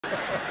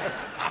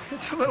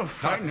It's a little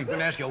frightening. I'm going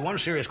to ask you one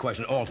serious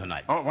question all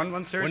tonight. Oh,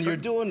 one serious When you're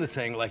doing the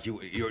thing like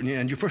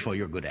and first of all,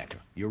 you're a good actor.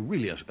 You're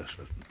really a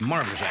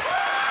marvelous actor.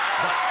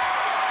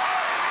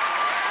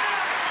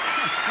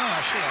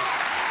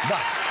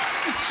 But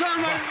It's so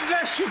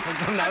nice.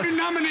 I've been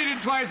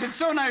nominated twice. It's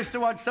so nice to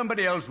watch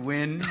somebody else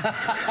win.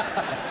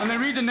 And they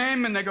read the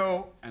name and they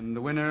go, and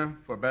the winner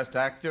for Best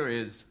Actor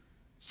is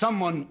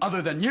someone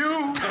other than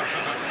you.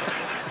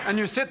 And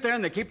you sit there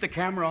and they keep the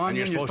camera on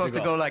you and you're supposed to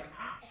go like,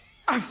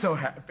 I'm so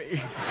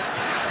happy.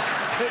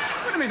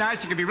 Wouldn't it be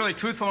nice? You could be really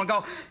truthful and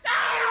go,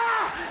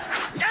 ah!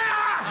 Yeah!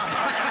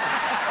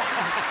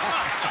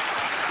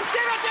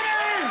 Give it to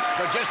me!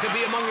 But just to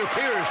be among your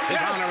peers is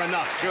honor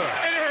enough, sure.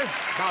 It is.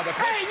 Now, the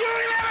Hey, you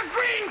have a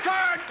green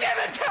card! Give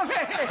it to me!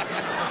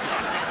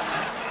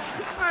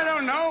 I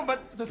don't know, but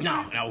the...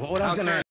 Now, what I was going to